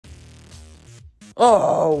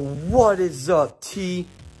Oh, what is up,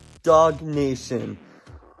 T-Dog Nation?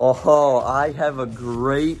 Oh, I have a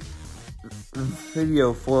great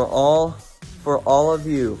video for all of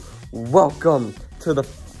you. Welcome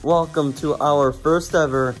to our first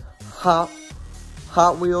ever Hot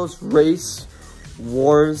Wheels Race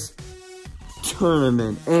Wars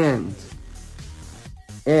tournament, and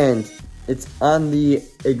it's on the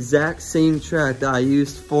exact same track that I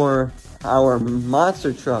used for our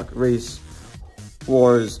monster truck race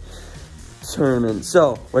Wars tournament.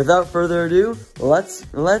 So without further ado, let's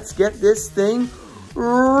get this thing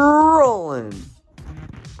rolling.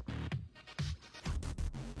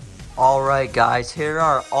 All right, guys, here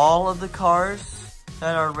are all of the cars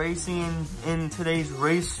that are racing in today's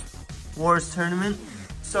Race Wars tournament.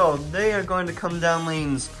 So they are going to come down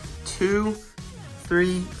lanes 2,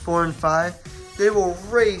 3, 4, and 5. They will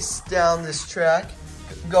race down this track,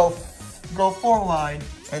 go 4 wide,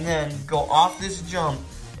 and then go off this jump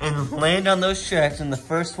and land on those tracks, and the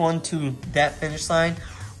first one to that finish line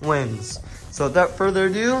wins. So without further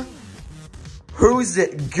ado, who's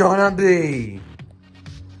it gonna be?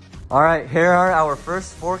 All right, here are our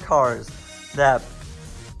first 4 cars. That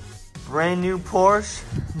brand new Porsche,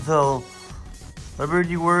 the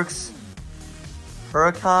Liberty Works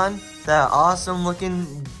Huracan, that awesome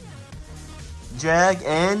looking Jag,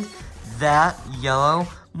 and that yellow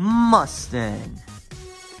Mustang.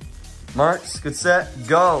 Marks, good set,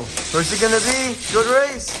 go. Where's it gonna be? Good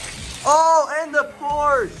race. Oh, and the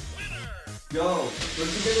Porsche. Go.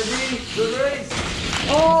 Where's it gonna be? Good race.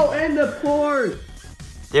 Oh, and the Porsche.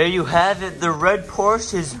 There you have it. The red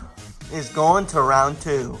Porsche is going to round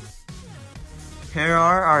 2. Here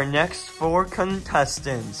are our next 4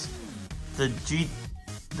 contestants. The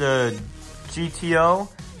GTO,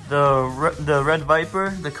 the Red Viper,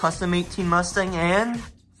 the Custom 18 Mustang, and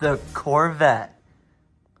the Corvette.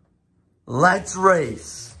 Let's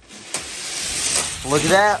race. Look at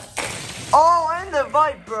that. Oh, and the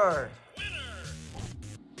Viper.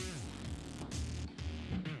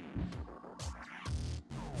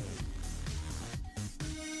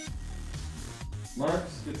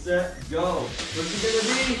 Marks, good set, go. What's it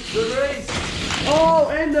gonna be? Good race. Oh,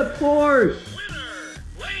 and the Porsche.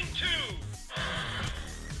 Lane 2.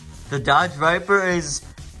 The Dodge Viper is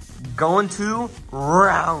going to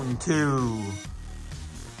round 2.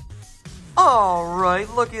 All right,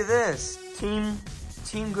 look at this. Team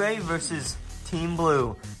Gray versus Team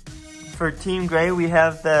Blue. For Team Gray, we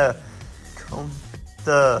have the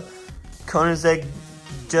Koenigsegg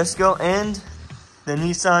Jesco and the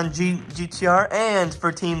Nissan GTR. And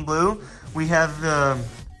for Team Blue, we have the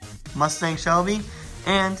Mustang Shelby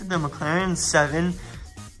and the McLaren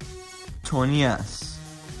 720S.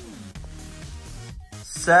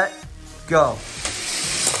 Set, go.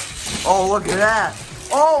 Oh, look at that.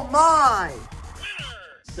 Oh my!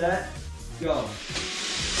 Set, go.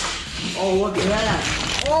 Oh, look at that.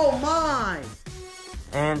 Oh my!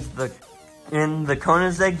 And the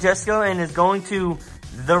Koenigsegg Jesco, and is going to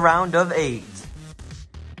the round of 8.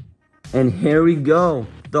 And here we go.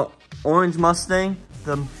 The orange Mustang,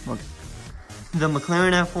 the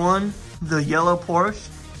McLaren F1, the yellow Porsche,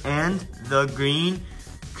 and the green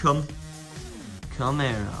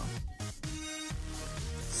Camaro.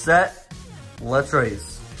 Set, let's race.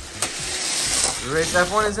 Race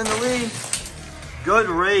F1 is in the lead. Good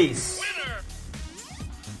race.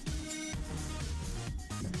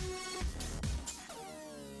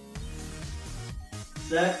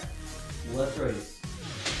 Set, let's race.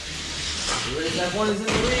 Race F1 is in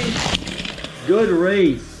the lead. Good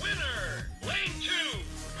race. Lane 2.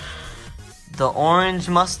 The orange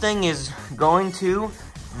Mustang is going to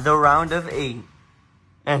the round of 8.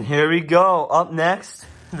 And here we go. Up next,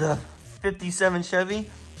 the 57 Chevy,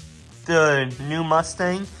 the new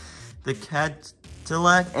Mustang, the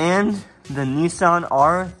Cadillac, and the Nissan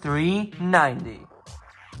R390.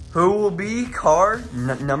 Who will be car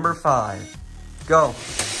number 5? Go.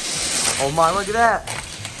 Oh my, look at that.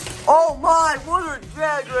 Oh my, what a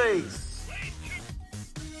drag race.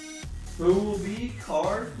 Who will be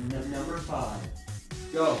car number 5?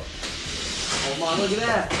 Go. Oh my, look at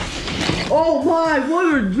that. Oh my,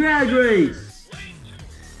 what a drag race.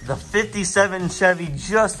 The 57 Chevy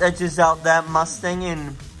just edges out that Mustang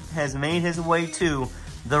and has made his way to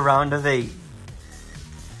the round of 8.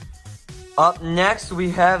 Up next, we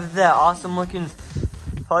have that awesome looking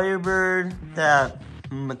Firebird, that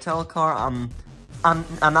Mattel car. I'm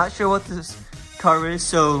not sure what this car is,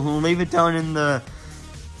 so we'll leave it down in the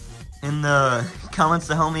comments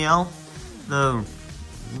to help me out. The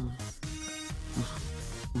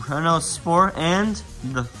Renault Sport and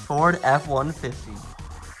the Ford F-150.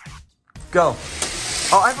 Go.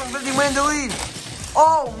 Oh, F-150 win the lead.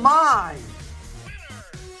 Oh my!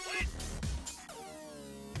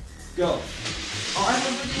 Go. Oh, I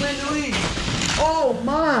don't think you win the lead. Oh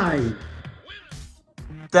my!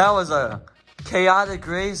 That was a chaotic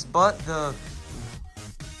race, but the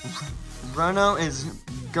runout is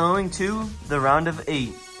going to the round of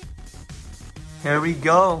 8. Here we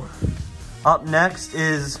go. Up next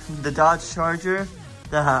is the Dodge Charger,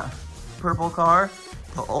 the purple car,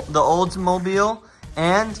 the Oldsmobile,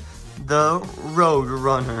 and the Road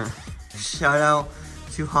Runner. Shout out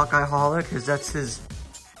to Hawkeye Holler, because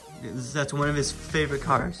that's one of his favorite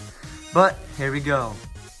cars. But here we go.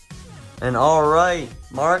 And all right,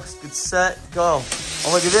 Marks, get set, go.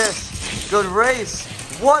 Oh, look at this. Good race.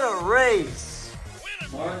 What a race.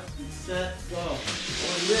 Marks, get set, go. Oh,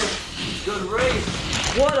 look at this. Good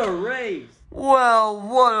race. What a race. Well,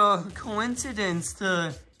 what a coincidence.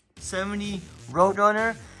 The 70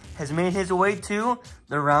 Roadrunner has made his way to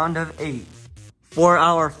the round of 8. For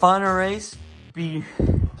our final race,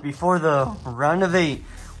 before the round of 8,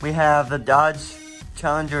 we have the Dodge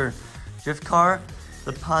Challenger drift car,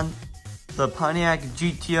 the Pontiac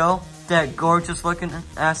GTO, that gorgeous looking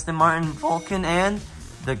Aston Martin Vulcan, and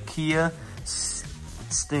the Kia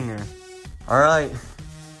Stinger. All right,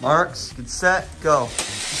 Marks, get set, go.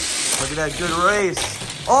 Look at that good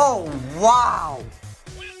race. Oh, wow.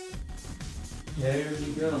 There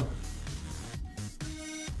we go.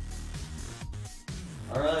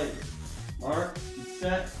 All right, Mark, get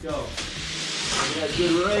set, go. Look at that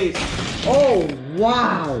good race. Oh,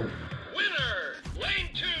 wow. Winner, lane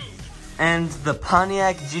 2. And the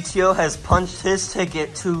Pontiac GTO has punched his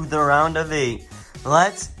ticket to the round of 8.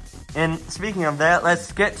 And speaking of that,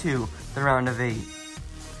 let's get to the round of 8.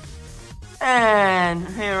 And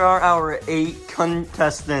here are our 8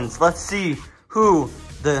 contestants. Let's see who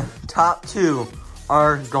the top 2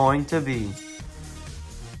 are going to be.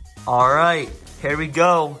 All right, here we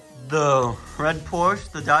go. The red Porsche,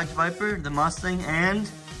 the Dodge Viper, the Mustang, and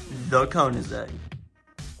the Koenigsegg.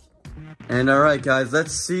 And all right, guys,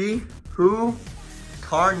 let's see who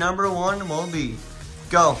car number 1 will be.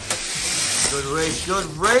 Go. Good race, good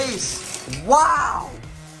race. Wow.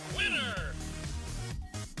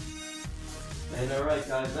 And all right,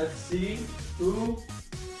 guys, let's see who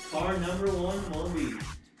car number 1 will be.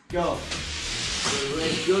 Go. Good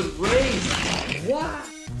race, good race. What?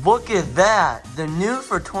 Look at that. The new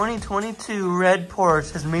for 2022 red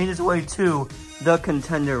Porsche has made its way to the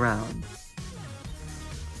contender round.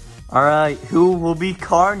 All right, who will be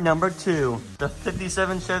car number 2? The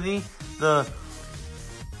 57 Chevy, the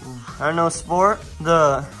Renault Sport,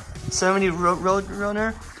 the 70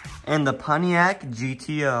 Roadrunner, and the Pontiac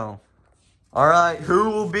GTO. All right, who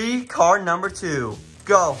will be car number 2?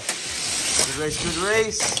 Go. Good race, good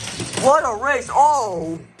race. What a race.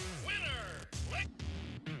 Oh.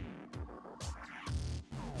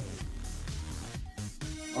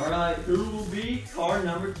 All right, who will be car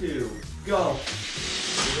number 2? Go.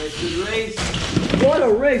 Good race, good race. What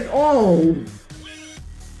a race. Oh.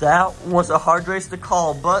 That was a hard race to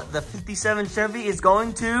call, but the 57 Chevy is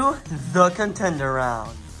going to the contender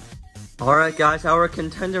round. All right, guys, our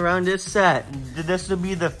contender round is set. This will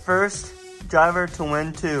be the first driver to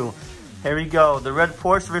win too. Here we go, the red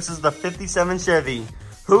Porsche versus the 57 Chevy.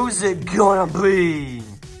 Who's it gonna be?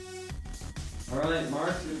 All right,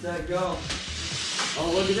 Mark, get that go.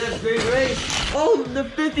 Oh, look at this, great race. Oh, the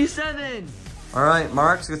 57. All right,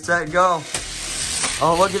 Mark, get that go.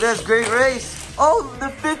 Oh, look at this, great race. Oh, the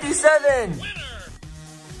 57.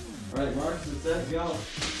 All right, Mark, get that go. Look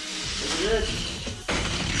at this.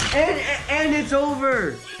 And it's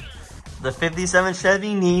over. The 57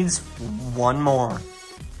 Chevy needs one more.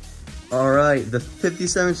 All right, the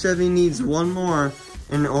 57 Chevy needs one more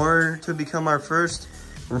in order to become our first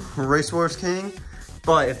Race Wars King.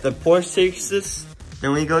 But if the Porsche takes this,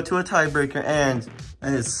 then we go to a tiebreaker, and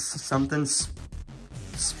that is something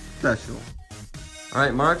special. All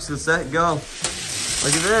right, Mark, so set, go.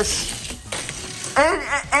 Look at this.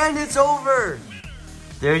 And it's over.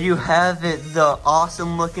 There you have it. The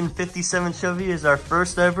awesome looking 57 Chevy is our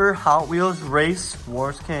first ever Hot Wheels Race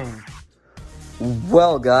Wars King.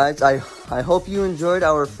 Well, guys, I hope you enjoyed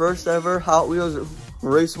our first ever Hot Wheels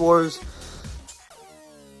Race Wars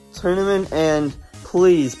tournament, and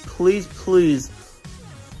please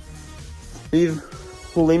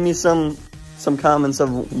leave me some comments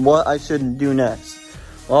of what I should do next.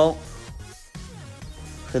 Well,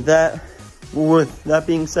 with that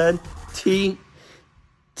being said,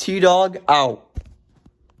 T-Dog out.